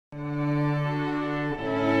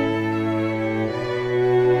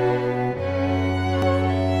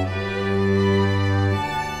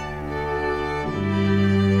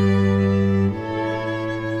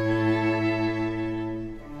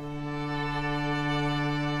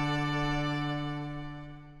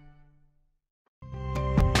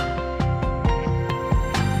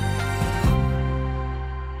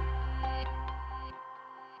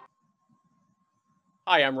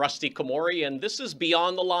Hi, I'm Rusty Komori, and this is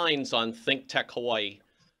Beyond the Lines on ThinkTech Hawaii.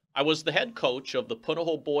 I was the head coach of the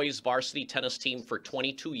Punahou boys varsity tennis team for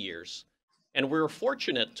 22 years, and we were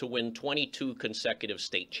fortunate to win 22 consecutive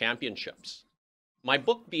state championships. My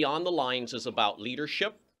book, Beyond the Lines, is about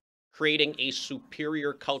leadership, creating a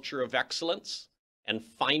superior culture of excellence, and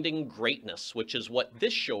finding greatness, which is what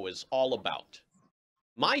this show is all about.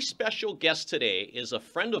 My special guest today is a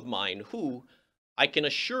friend of mine who, I can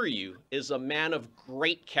assure you, is a man of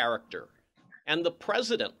great character and the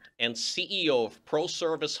president and CEO of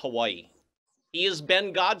ProService Hawaii. He is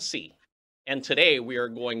Ben Godsey, and today we are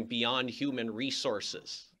going beyond human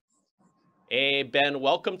resources. Hey, Ben,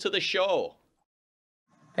 welcome to the show.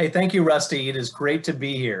 Hey, thank you, Rusty. It is great to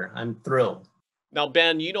be here. I'm thrilled. Now,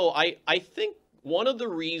 Ben, I think one of the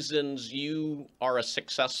reasons you are a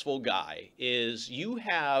successful guy is you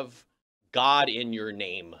have God in your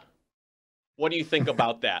name. What do you think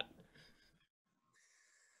about that?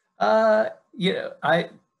 I'll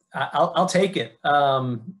take it.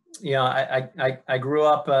 I grew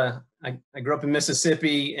up. I grew up in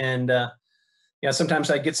Mississippi, and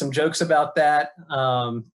sometimes I get some jokes about that.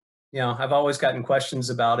 I've always gotten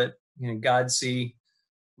questions about it. Godsey.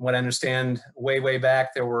 What I understand, way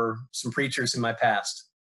back, there were some preachers in my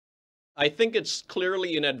past. I think it's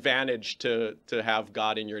clearly an advantage to have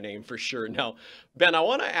God in your name for sure. Now, Ben, I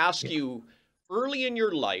want to ask you. Early in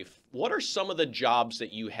your life, what are some of the jobs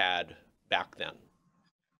that you had back then?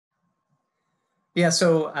 Yeah,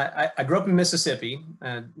 so I grew up in Mississippi,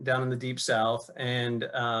 down in the deep South, and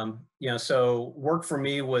so work for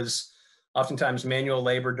me was oftentimes manual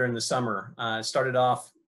labor during the summer. I started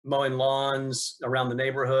off mowing lawns around the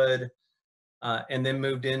neighborhood, and then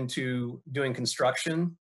moved into doing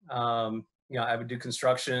construction. I would do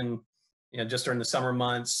construction just during the summer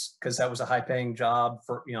months, because that was a high-paying job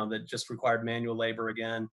for, that just required manual labor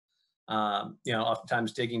again.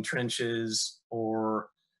 Oftentimes digging trenches or,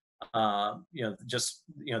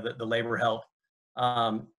 the labor help.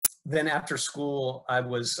 Then after school, I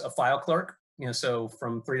was a file clerk. So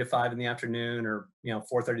from 3 to 5 in the afternoon, or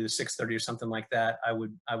 4:30 to 6:30 or something like that, I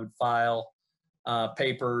would file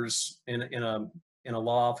papers in a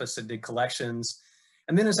law office that did collections.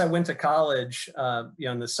 And then as I went to college,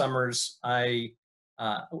 in the summers, probably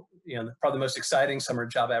the most exciting summer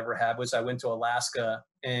job I ever had was I went to Alaska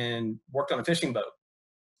and worked on a fishing boat,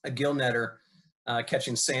 a gill netter,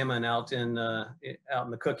 catching salmon out in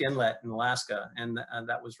the Cook Inlet in Alaska. And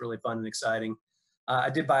that was really fun and exciting. I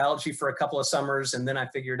did biology for a couple of summers, and then I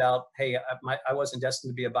figured out, hey, I wasn't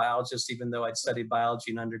destined to be a biologist, even though I'd studied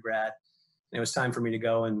biology in undergrad. And it was time for me to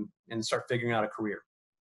go and start figuring out a career.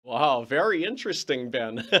 Wow, very interesting,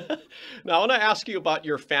 Ben. Now, I want to ask you about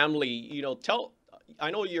your family. I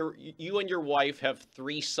know you and your wife have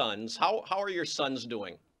 3 sons. How are your sons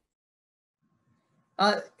doing?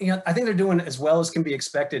 I think they're doing as well as can be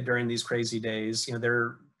expected during these crazy days. There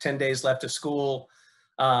are 10 days left of school.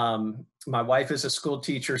 My wife is a school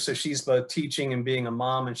teacher, so she's both teaching and being a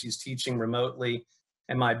mom, and she's teaching remotely.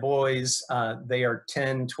 And my boys, they are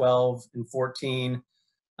 10, 12, and 14.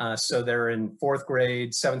 So they're in 4th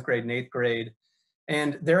grade, 7th grade, and 8th grade.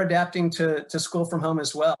 And they're adapting to school from home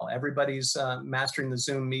as well. Everybody's mastering the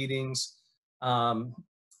Zoom meetings.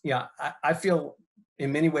 I feel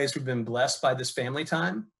in many ways we've been blessed by this family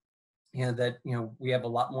time. That we have a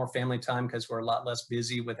lot more family time because we're a lot less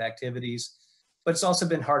busy with activities. But it's also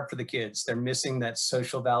been hard for the kids. They're missing that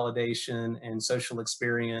social validation and social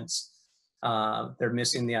experience. They're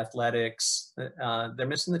missing the athletics. They're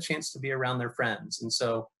missing the chance to be around their friends. And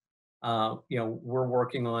so, we're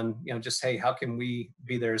working on, just, hey, how can we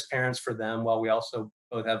be there as parents for them while we also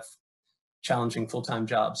both have challenging full-time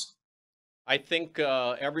jobs? I think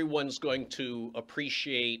everyone's going to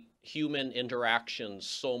appreciate human interactions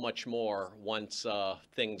so much more once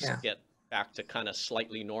things get back to kind of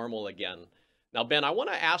slightly normal again. Now, Ben, I want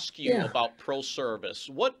to ask you about ProService.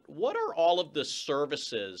 What are all of the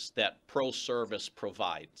services that ProService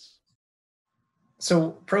provides?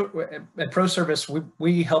 So at ProService,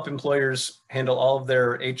 we help employers handle all of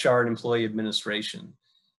their HR and employee administration.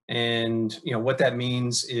 And what that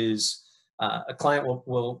means is a client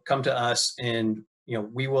will come to us, and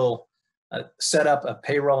we will set up a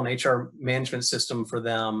payroll and HR management system for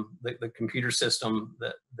them, the computer system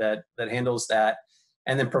that handles that,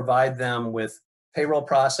 and then provide them with payroll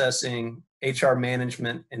processing, HR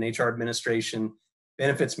management and HR administration,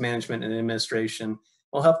 benefits management and administration.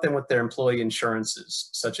 We'll help them with their employee insurances,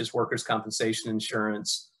 such as workers' compensation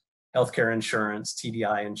insurance, healthcare insurance,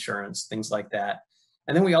 TDI insurance, things like that.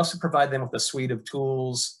 And then we also provide them with a suite of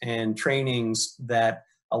tools and trainings that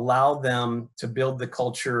allow them to build the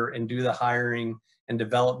culture and do the hiring and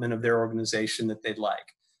development of their organization that they'd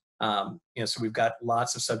like. So we've got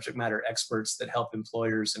lots of subject matter experts that help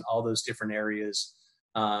employers in all those different areas.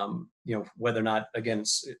 Whether or not, again,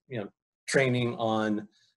 it's, training on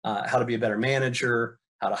how to be a better manager,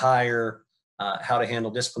 how to hire, how to handle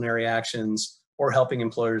disciplinary actions, or helping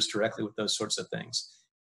employers directly with those sorts of things.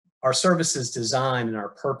 Our service is designed and our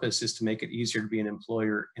purpose is to make it easier to be an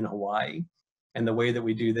employer in Hawaii. And the way that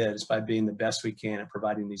we do that is by being the best we can at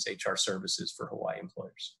providing these HR services for Hawaii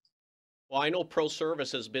employers. Well, I know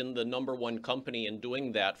ProService has been the #1 company in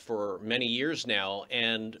doing that for many years now.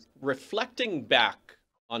 And reflecting back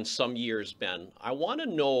on some years, Ben, I want to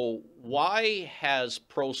know, why has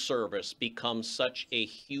ProService become such a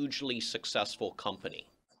hugely successful company?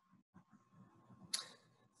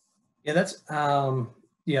 Yeah, that's, I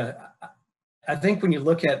think when you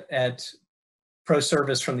look at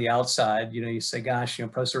ProService from the outside, you say, gosh,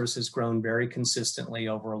 ProService has grown very consistently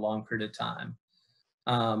over a long period of time.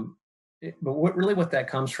 But what that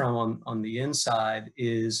comes from on the inside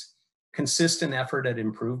is consistent effort at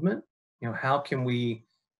improvement. How can we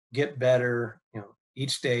get better,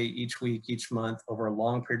 each day, each week, each month, over a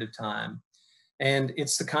long period of time? And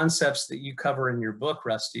it's the concepts that you cover in your book,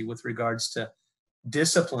 Rusty, with regards to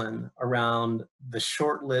discipline around the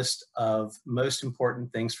short list of most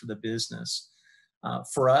important things for the business.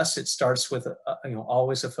 For us, it starts with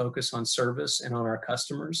always a focus on service and on our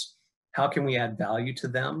customers. How can we add value to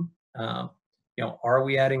them? Are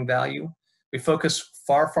we adding value? We focus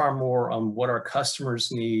far, far more on what our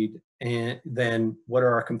customers need than what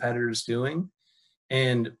are our competitors doing.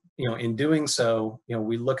 And in doing so,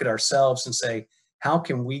 we look at ourselves and say, how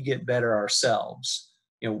can we get better ourselves?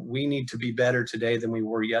 We need to be better today than we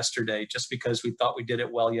were yesterday. Just because we thought we did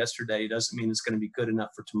it well yesterday doesn't mean it's going to be good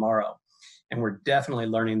enough for tomorrow. And we're definitely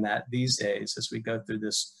learning that these days as we go through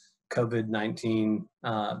this COVID-19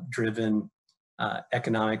 driven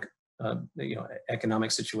economic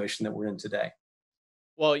situation that we're in today.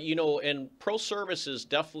 Well, and ProService is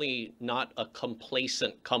definitely not a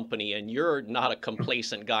complacent company, and you're not a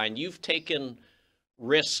complacent guy, and you've taken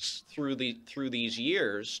risks through these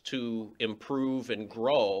years to improve and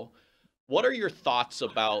grow. What are your thoughts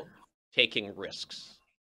about taking risks?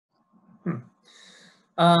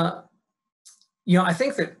 I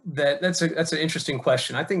think that's an interesting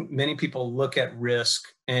question. I think many people look at risk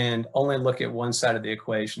and only look at one side of the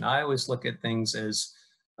equation. I always look at things as,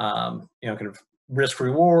 kind of risk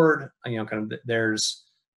reward, kind of there's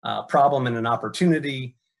a problem and an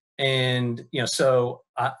opportunity. And, so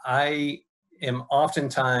I am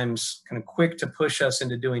oftentimes kind of quick to push us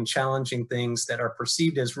into doing challenging things that are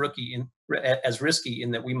perceived as risky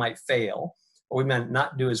in that we might fail, or we might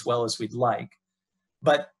not do as well as we'd like.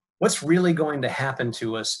 But what's really going to happen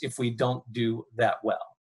to us if we don't do that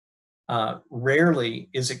well? Rarely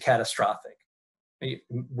is it catastrophic.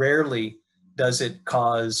 Rarely does it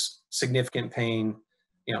cause significant pain.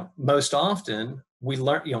 Most often we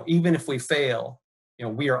learn, even if we fail,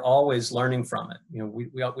 we are always learning from it.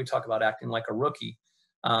 We talk about acting like a rookie,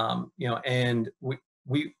 and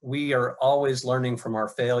we are always learning from our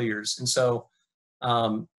failures. And so,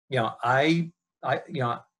 I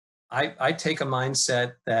take a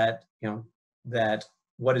mindset that, that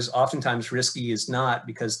what is oftentimes risky is not,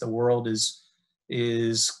 because the world is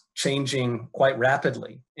changing quite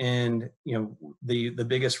rapidly. And, the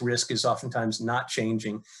biggest risk is oftentimes not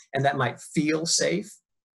changing, and that might feel safe,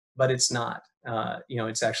 but it's not.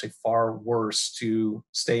 It's actually far worse to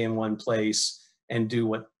stay in one place and do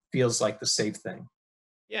what feels like the safe thing.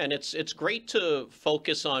 Yeah, and it's great to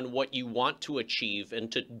focus on what you want to achieve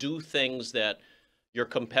and to do things that your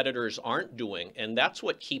competitors aren't doing. And that's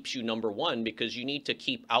what keeps you #1, because you need to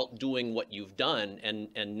keep outdoing what you've done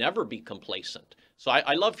and never be complacent. So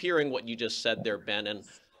I love hearing what you just said there, Ben. And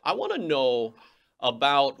I want to know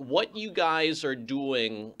about what you guys are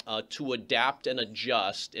doing to adapt and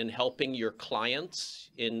adjust in helping your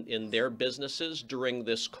clients in their businesses during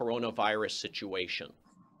this coronavirus situation.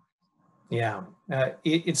 Yeah,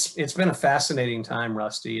 it's been a fascinating time,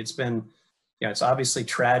 Rusty. It's been, it's obviously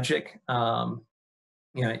tragic,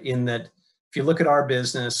 in that if you look at our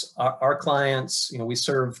business, our clients, we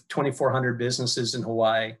serve 2,400 businesses in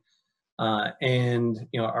Hawaii. And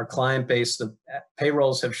our client base, the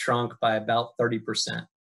payrolls have shrunk by about 30%.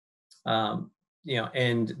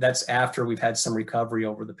 And that's after we've had some recovery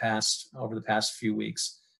over the past few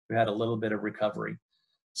weeks. We had a little bit of recovery.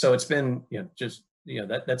 So it's been,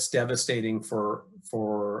 that's devastating for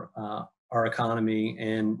our economy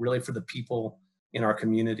and really for the people in our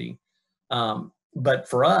community. But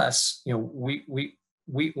for us, when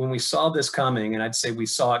we saw this coming, and I'd say we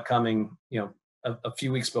saw it coming, a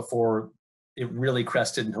few weeks before it really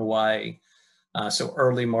crested in Hawaii, So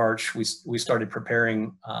early March, we started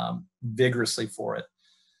preparing vigorously for it.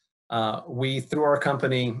 We threw our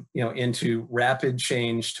company, into rapid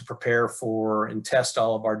change to prepare for and test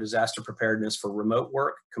all of our disaster preparedness for remote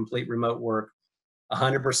work, complete remote work,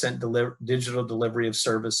 100% digital delivery of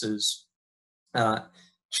services,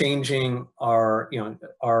 changing our,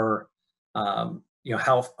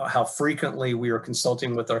 how frequently we were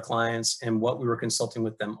consulting with our clients and what we were consulting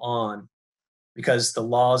with them on, because the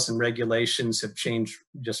laws and regulations have changed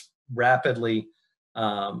just rapidly.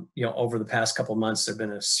 Over the past couple of months, there've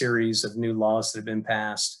been a series of new laws that have been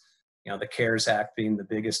passed, the CARES Act being the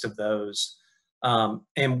biggest of those.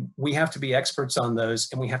 And we have to be experts on those,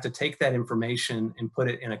 and we have to take that information and put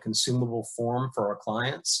it in a consumable form for our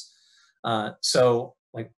clients. So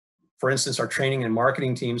like, for instance, our training and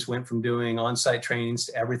marketing teams went from doing on-site trainings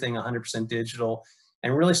to everything 100% digital,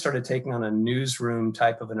 and really started taking on a newsroom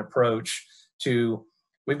type of an approach to,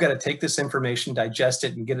 we've got to take this information, digest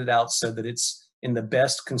it, and get it out so that it's in the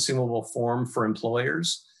best consumable form for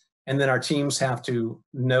employers. And then our teams have to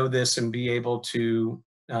know this and be able to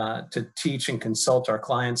teach and consult our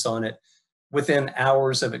clients on it within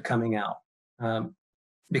hours of it coming out.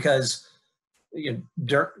 Because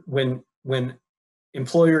when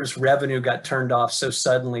employers' revenue got turned off so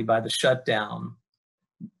suddenly by the shutdown,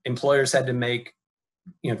 employers had to make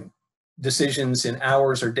decisions in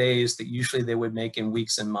hours or days that usually they would make in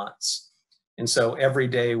weeks and months. And so every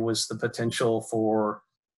day was the potential for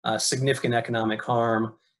significant economic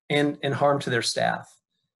harm and harm to their staff.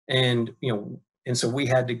 And so we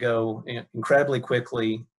had to go incredibly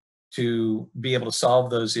quickly to be able to solve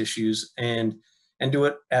those issues and do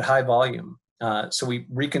it at high volume. So we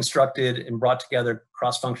reconstructed and brought together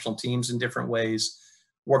cross-functional teams in different ways,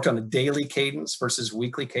 worked on a daily cadence versus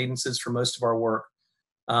weekly cadences for most of our work.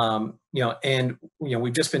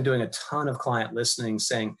 We've just been doing a ton of client listening,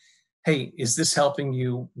 saying, hey, is this helping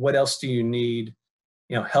you? What else do you need?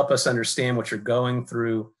 Help us understand what you're going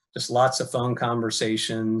through. Just lots of phone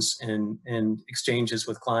conversations and exchanges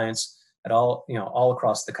with clients at all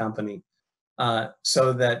across the company,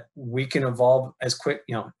 so that we can evolve as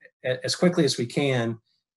quickly as we can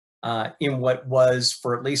in what was,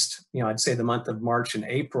 for at least, I'd say the month of March and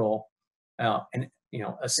April, a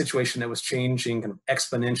situation that was changing kind of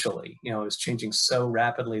exponentially. It was changing so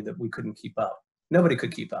rapidly that we couldn't keep up. Nobody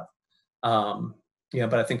could keep up.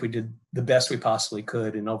 But I think we did the best we possibly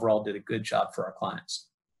could, and overall did a good job for our clients.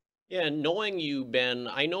 Yeah, and knowing you, Ben,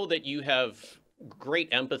 I know that you have great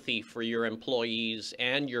empathy for your employees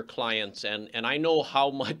and your clients, and I know how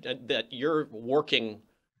much that you're working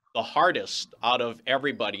the hardest out of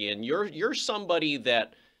everybody, and you're somebody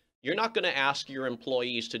that you're not going to ask your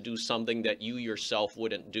employees to do something that you yourself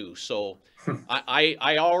wouldn't do. So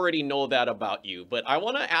I already know that about you, but I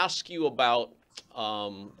want to ask you about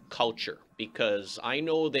culture, because I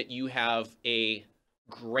know that you have a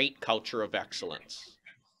great culture of excellence.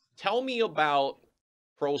 Tell me about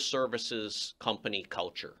ProService's company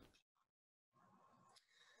culture.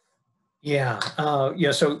 Yeah.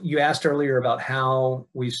 So you asked earlier about how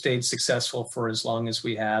we've stayed successful for as long as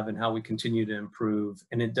we have and how we continue to improve.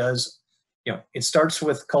 And it does, it starts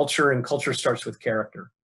with culture, and culture starts with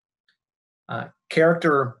character.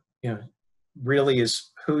 Character, really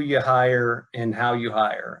is who you hire and how you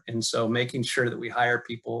hire. And so making sure that we hire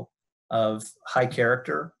people of high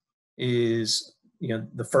character is,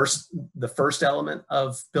 the first element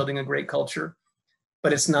of building a great culture,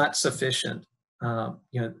 but it's not sufficient.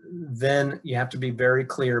 Then you have to be very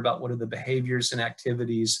clear about what are the behaviors and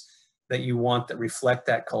activities that you want that reflect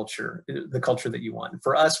that culture, the culture that you want. And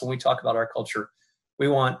for us, when we talk about our culture, we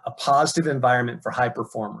want a positive environment for high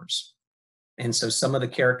performers. And so some of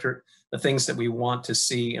the things that we want to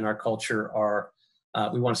see in our culture are,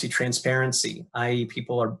 we want to see transparency, i.e.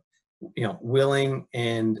 people are, willing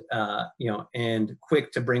and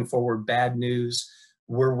quick to bring forward bad news.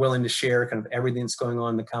 We're willing to share kind of everything that's going on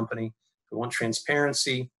in the company. We want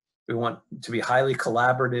transparency. We want to be highly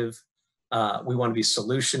collaborative. We want to be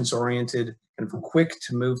solutions oriented, kind of quick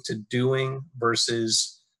to move to doing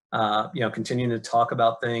versus, continuing to talk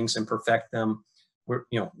about things and perfect them. We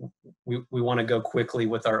want to go quickly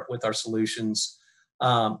with our solutions.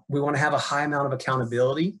 We want to have a high amount of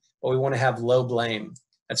accountability, but we want to have low blame.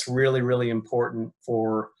 That's really, really important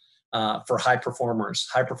for high performers.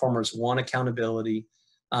 High performers want accountability,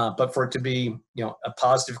 but for it to be, a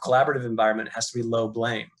positive collaborative environment, it has to be low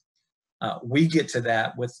blame. We get to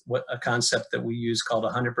that with a concept that we use called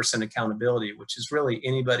 100% accountability, which is really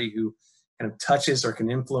anybody who kind of touches or can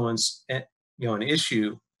influence, an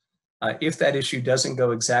issue. If that issue doesn't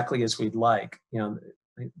go exactly as we'd like,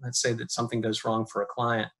 let's say that something goes wrong for a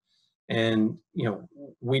client, and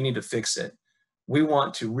we need to fix it. we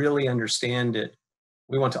want to really understand it.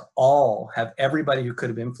 We want to all have everybody who could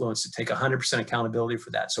have influenced to take 100% accountability for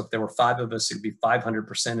that. So if there were 5 of us, it'd be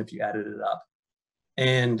 500% if you added it up.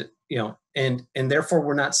 And, and therefore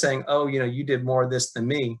we're not saying, oh, you did more of this than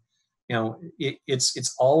me.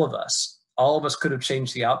 It's all of us. All of us could have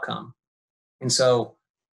changed the outcome. And so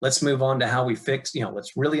let's move on to how we fix,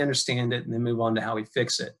 let's really understand it and then move on to how we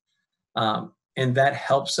fix it. And that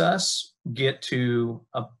helps us get to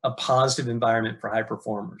a positive environment for high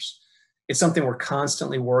performers. It's something we're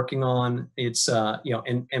constantly working on. It's,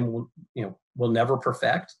 we'll never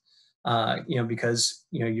perfect, because,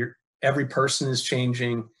 every person is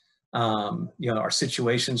changing, our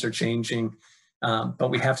situations are changing, but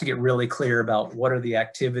we have to get really clear about what are the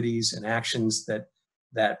activities and actions that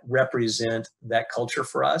represent that culture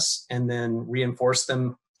for us, and then reinforce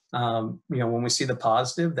them. When we see the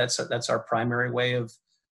positive, that's our primary way of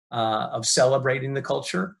celebrating the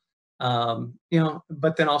culture.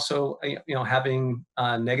 But then also, having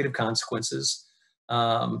negative consequences,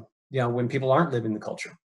 when people aren't living the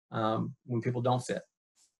culture, when people don't fit.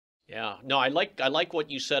 Yeah, no, I like what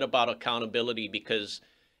you said about accountability, because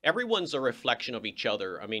everyone's a reflection of each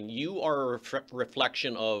other. I mean, you are a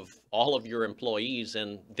reflection of all of your employees,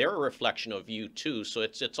 and they're a reflection of you too. So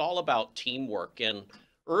it's all about teamwork. And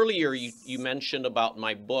earlier you mentioned about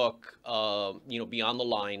my book, Beyond the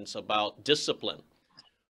Lines, about discipline.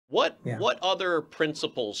 What other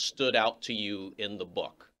principles stood out to you in the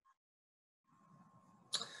book?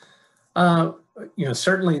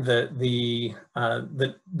 Certainly the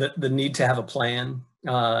need to have a plan.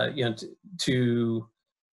 You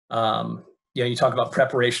talk about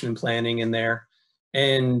preparation and planning in there,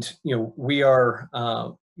 and we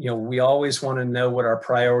always want to know what our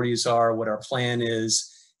priorities are, what our plan is,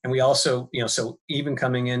 and we also so even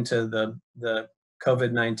coming into the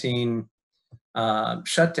COVID-19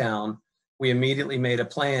 shutdown, we immediately made a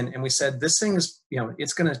plan, and we said this thing is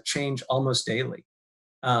it's going to change almost daily.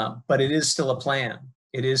 But it is still a plan.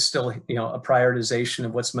 It is still, a prioritization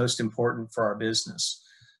of what's most important for our business.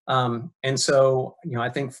 And so, I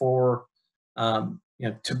think for,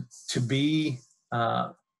 to be,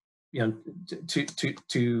 to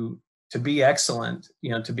be excellent,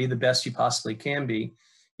 to be the best you possibly can be,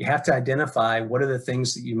 you have to identify what are the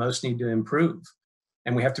things that you most need to improve.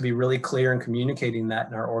 And we have to be really clear in communicating that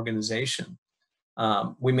in our organization.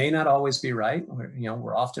 We may not always be right.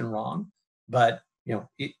 We're often wrong, but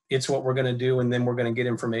it's what we're going to do, and then we're going to get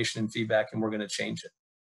information and feedback, and we're going to change it.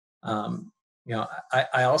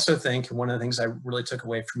 I also think one of the things I really took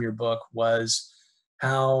away from your book was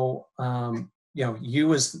how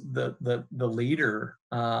you as the leader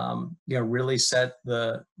really set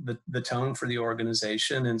the tone for the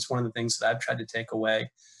organization, and it's one of the things that I've tried to take away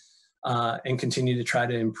and continue to try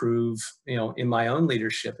to improve in my own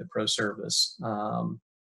leadership at ProService.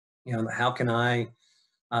 How can I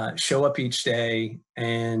show up each day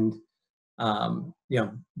and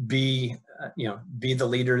be the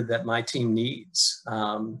leader that my team needs,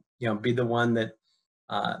 be the one that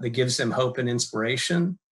gives them hope and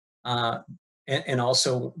inspiration, and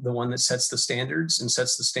also the one that sets the standards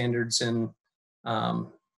in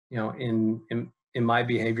in my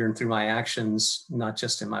behavior and through my actions, not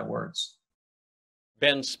just in my words.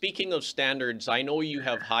 Ben, speaking of standards, I know you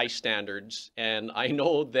have high standards, and I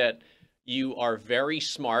know that you are very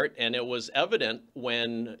smart, and it was evident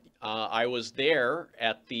when I was there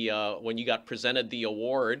at the when you got presented the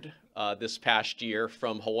award this past year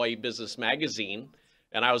from Hawaii Business Magazine,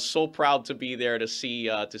 and I was so proud to be there to see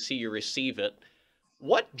you receive it.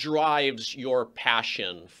 What drives your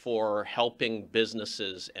passion for helping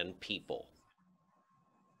businesses and people?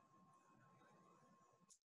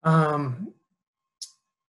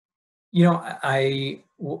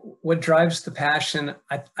 What drives the passion?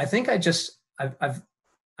 I think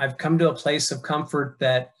I've come to a place of comfort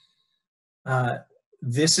that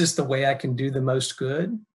this is the way I can do the most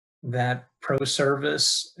good. That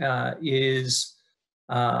ProService is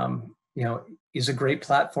a great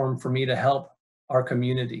platform for me to help our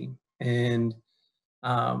community. And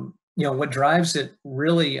what drives it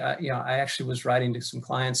really, I actually was writing to some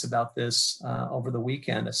clients about this over the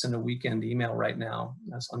weekend. I send a weekend email right now.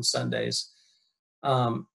 That's on Sundays.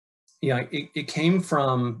 It came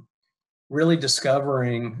from really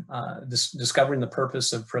discovering the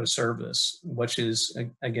purpose of ProService, which is,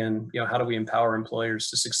 again, how do we empower employers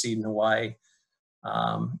to succeed in Hawaii?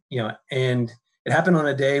 And it happened on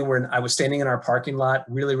a day when I was standing in our parking lot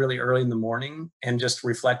really, really early in the morning and just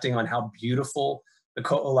reflecting on how beautiful the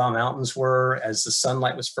Ko'olau Mountains were as the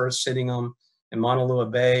sunlight was first hitting them, and Mauna Lua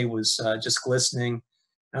Bay was just glistening. And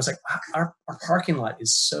I was like, our parking lot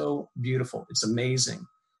is so beautiful. It's amazing.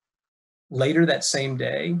 later that same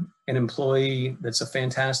day, an employee that's a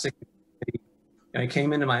fantastic, he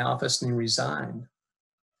came into my office and he resigned.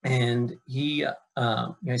 And he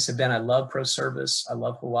said, Ben, I love ProService, I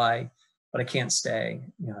love Hawaii, but I can't stay.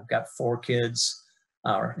 I've got 4 kids,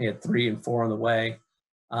 or he had 3 and 4 on the way,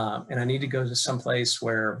 and I need to go to some place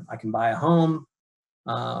where I can buy a home,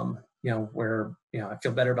 where I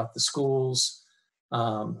feel better about the schools,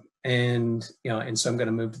 and so I'm going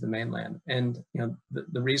to move to the mainland. And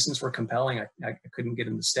the reasons were compelling. I couldn't get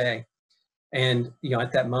him to stay, and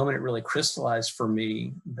at that moment it really crystallized for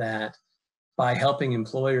me that by helping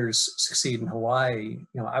employers succeed in Hawaii,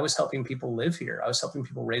 I was helping people live here. I was helping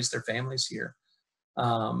people raise their families here.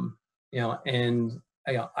 And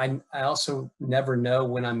I also never know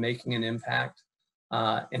when I'm making an impact.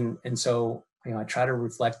 And so, I try to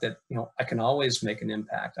reflect that, I can always make an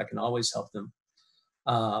impact. I can always help them.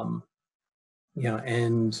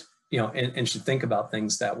 And should think about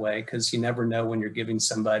things that way, because you never know when you're giving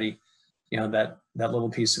somebody, that little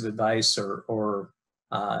piece of advice or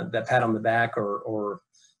that pat on the back or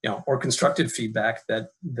constructive feedback that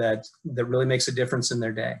really makes a difference in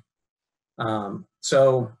their day. I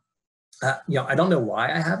don't know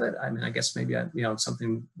why I have it. I mean, I guess maybe it's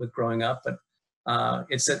something with growing up, but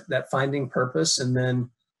it's that finding purpose. And then,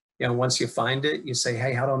 once you find it, you say,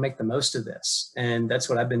 hey, how do I make the most of this? And that's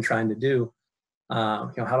what I've been trying to do.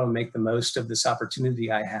 How do I make the most of this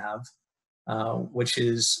opportunity I have, which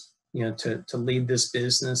is, to lead this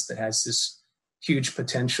business that has this huge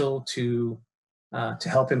potential to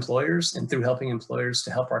help employers, and through helping employers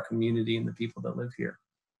to help our community and the people that live here.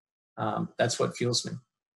 That's what fuels me.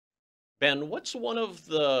 Ben, what's one of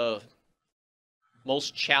the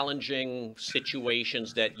most challenging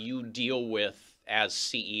situations that you deal with as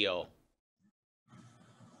CEO?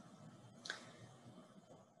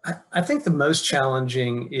 I think the most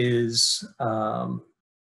challenging is, when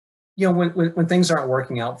things aren't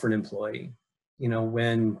working out for an employee,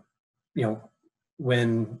 when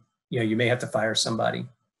you may have to fire somebody,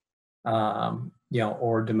 or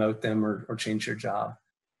demote them or change your job.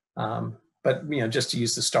 But just to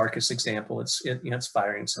use the starkest example, it's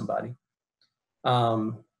firing somebody.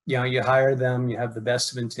 You hire them, you have the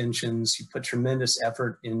best of intentions, you put tremendous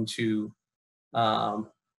effort into,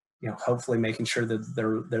 hopefully making sure that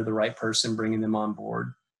they're the right person, bringing them on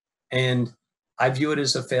board. And I view it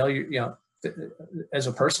as a failure, as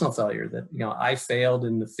a personal failure, that, I failed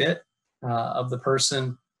in the fit of the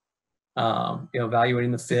person,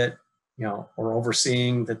 evaluating the fit, or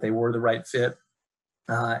overseeing that they were the right fit,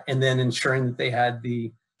 and then ensuring that they had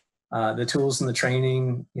the tools and the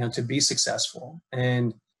training, to be successful.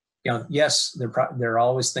 And, yes, there are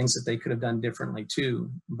always things that they could have done differently too.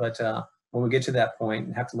 But when we get to that point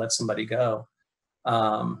and have to let somebody go,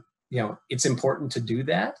 it's important to do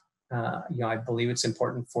that. I believe it's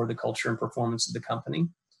important for the culture and performance of the company.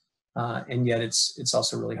 And yet it's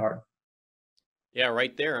also really hard. Yeah,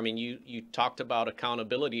 right there. I mean, you talked about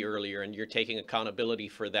accountability earlier, and you're taking accountability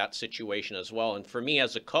for that situation as well. And for me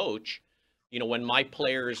as a coach, when my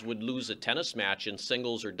players would lose a tennis match in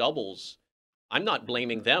singles or doubles, I'm not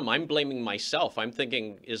blaming them. I'm blaming myself. I'm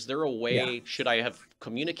thinking, is there a way, should I have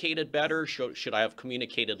communicated better? Should I have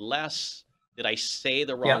communicated less? Did I say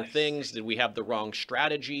the wrong things? Did we have the wrong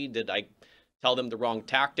strategy? Did I tell them the wrong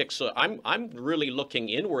tactics? So I'm really looking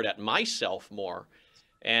inward at myself more.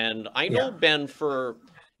 And I know, Ben,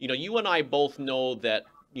 you and I both know that,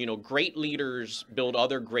 great leaders build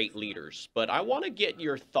other great leaders. But I want to get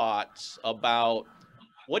your thoughts about,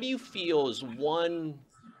 what do you feel is one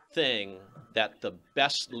thing that the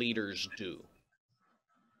best leaders do?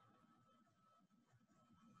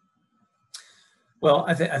 Well,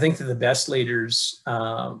 I think that the best leaders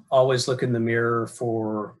always look in the mirror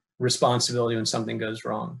for responsibility when something goes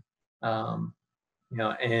wrong. So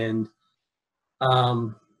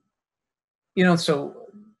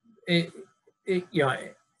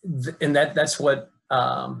and that's what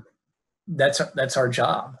that's our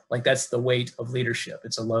job. Like, that's the weight of leadership.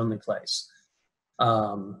 It's a lonely place.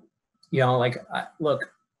 Look,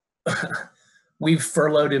 we've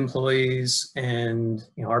furloughed employees, and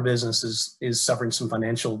our business is suffering some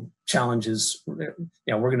financial challenges.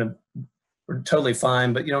 We're totally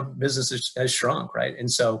fine, but business has shrunk, right? And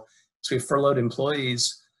so we furloughed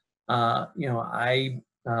employees. I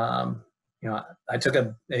took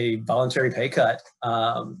a voluntary pay cut,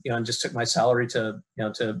 and just took my salary to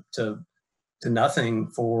nothing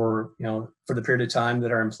for the period of time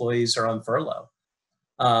that our employees are on furlough,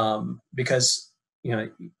 because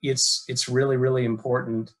it's really, really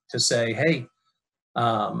important to say, hey,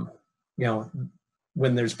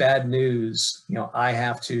 when there's bad news, I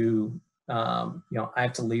have to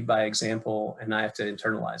lead by example, and I have to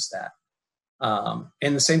internalize that.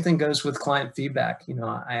 And the same thing goes with client feedback.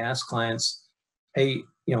 I ask clients, hey,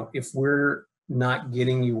 if we're not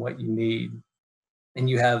getting you what you need and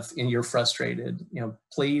you're frustrated,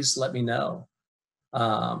 please let me know.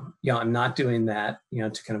 I'm not doing that,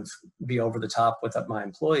 to kind of be over the top with my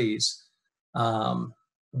employees.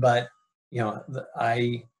 But,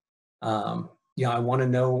 I want to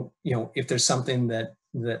know, if there's something that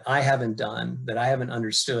I haven't done, that I haven't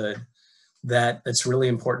understood, that's really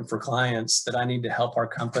important for clients that I need to help our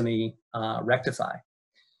company rectify.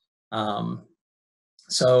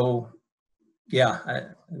 So yeah,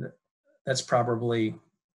 that's probably,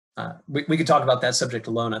 we could talk about that subject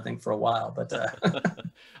alone, I think, for a while, but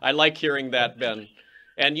I like hearing that, Ben.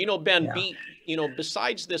 And Ben, yeah.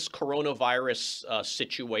 besides this coronavirus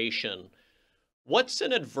situation, what's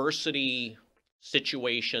an adversity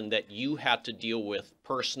situation that you had to deal with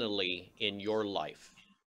personally in your life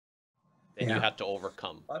and you Yeah. had to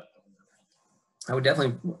overcome? I would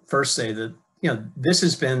definitely first say that, this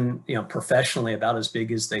has been, professionally about as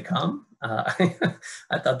big as they come.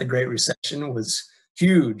 I thought the Great Recession was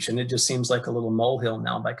huge, and it just seems like a little molehill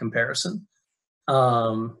now by comparison.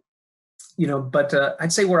 But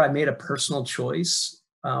I'd say where I made a personal choice,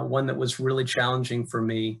 one that was really challenging for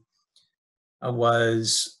me,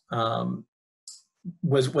 was when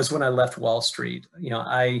I left Wall Street.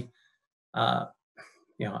 I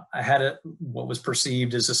had what was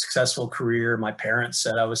perceived as a successful career. My parents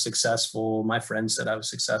said I was successful. My friends said I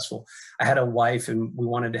was successful. I had a wife, and we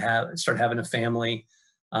wanted to start having a family.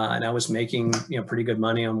 And I was making, pretty good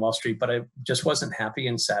money on Wall Street, but I just wasn't happy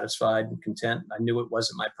and satisfied and content. I knew it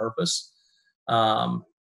wasn't my purpose. And,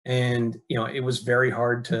 it was very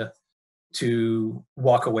hard to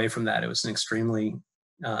walk away from that. It was an extremely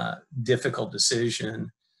difficult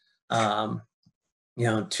decision, to,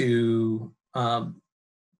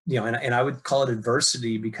 and I would call it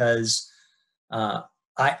adversity because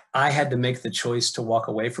I had to make the choice to walk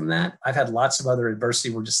away from that. I've had lots of other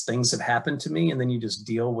adversity where just things have happened to me, and then you just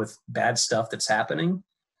deal with bad stuff that's happening.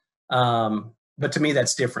 But to me,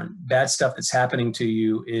 that's different. Bad stuff that's happening to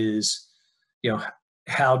you is,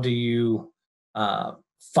 how do you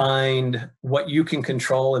find what you can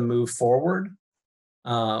control and move forward,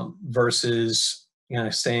 versus,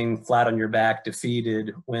 staying flat on your back,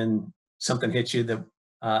 defeated when something hits you that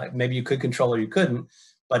maybe you could control or you couldn't,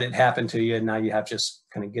 but it happened to you, and now you have to just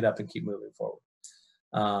kind of get up and keep moving forward.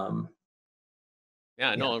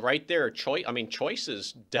 Yeah, no, right there.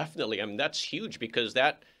 Choices definitely. That's huge because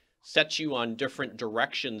that sets you on different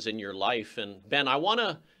directions in your life. And Ben, I want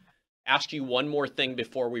to ask you one more thing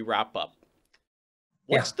before we wrap up.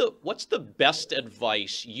 What's the best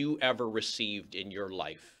advice you ever received in your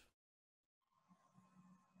life?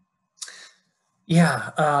 Yeah,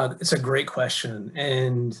 it's a great question.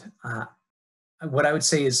 And what I would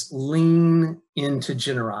say is lean into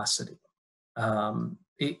generosity. I'm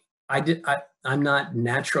not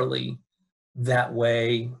naturally that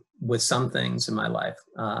way with some things in my life.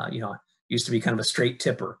 I used to be kind of a straight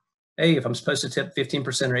tipper. Hey, if I'm supposed to tip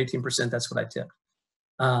 15% or 18%, that's what I tip.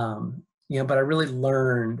 But I really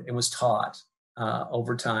learned and was taught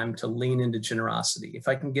over time to lean into generosity. If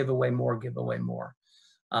I can give away more, give away more.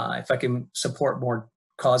 If I can support more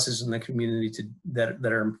causes in the community that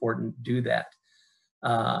are important, do that.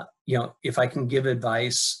 If I can give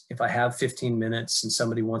advice, if I have 15 minutes and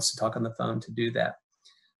somebody wants to talk on the phone, to do that.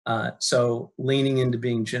 So leaning into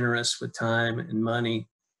being generous with time and money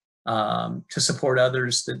to support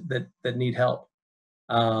others that need help.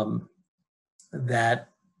 That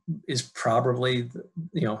is probably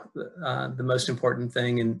the most important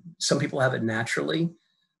thing. And some people have it naturally.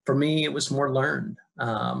 For me, it was more learned.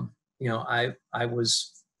 I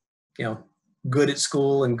was, good at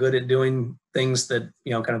school and good at doing things that,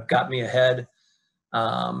 kind of got me ahead.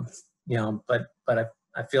 But I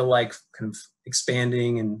feel like kind of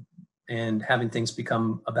expanding and having things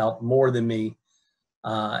become about more than me,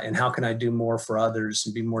 and how can I do more for others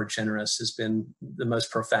and be more generous has been the most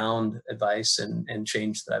profound advice and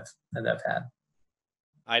change that I've had.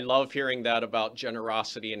 I love hearing that about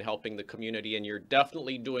generosity and helping the community, and you're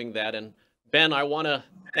definitely doing that. And Ben, I want to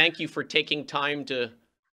thank you for taking time to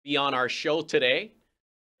be on our show today,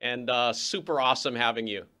 and super awesome having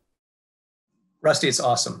you. Rusty, it's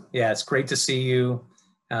awesome. Yeah, it's great to see you.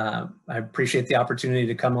 I appreciate the opportunity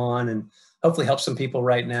to come on and hopefully help some people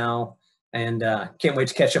right now, and can't wait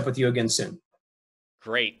to catch up with you again soon.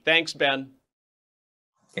 Great. Thanks, Ben.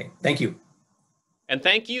 Okay, thank you. And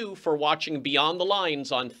thank you for watching Beyond the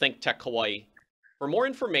Lines on ThinkTech Hawaii. For more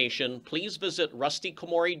information, please visit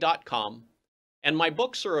rustykomori.com, and my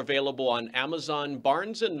books are available on Amazon,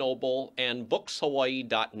 Barnes & Noble, and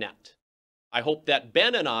bookshawaii.net. I hope that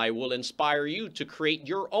Ben and I will inspire you to create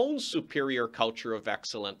your own superior culture of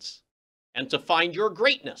excellence and to find your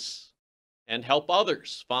greatness and help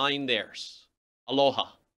others find theirs.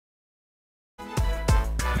 Aloha.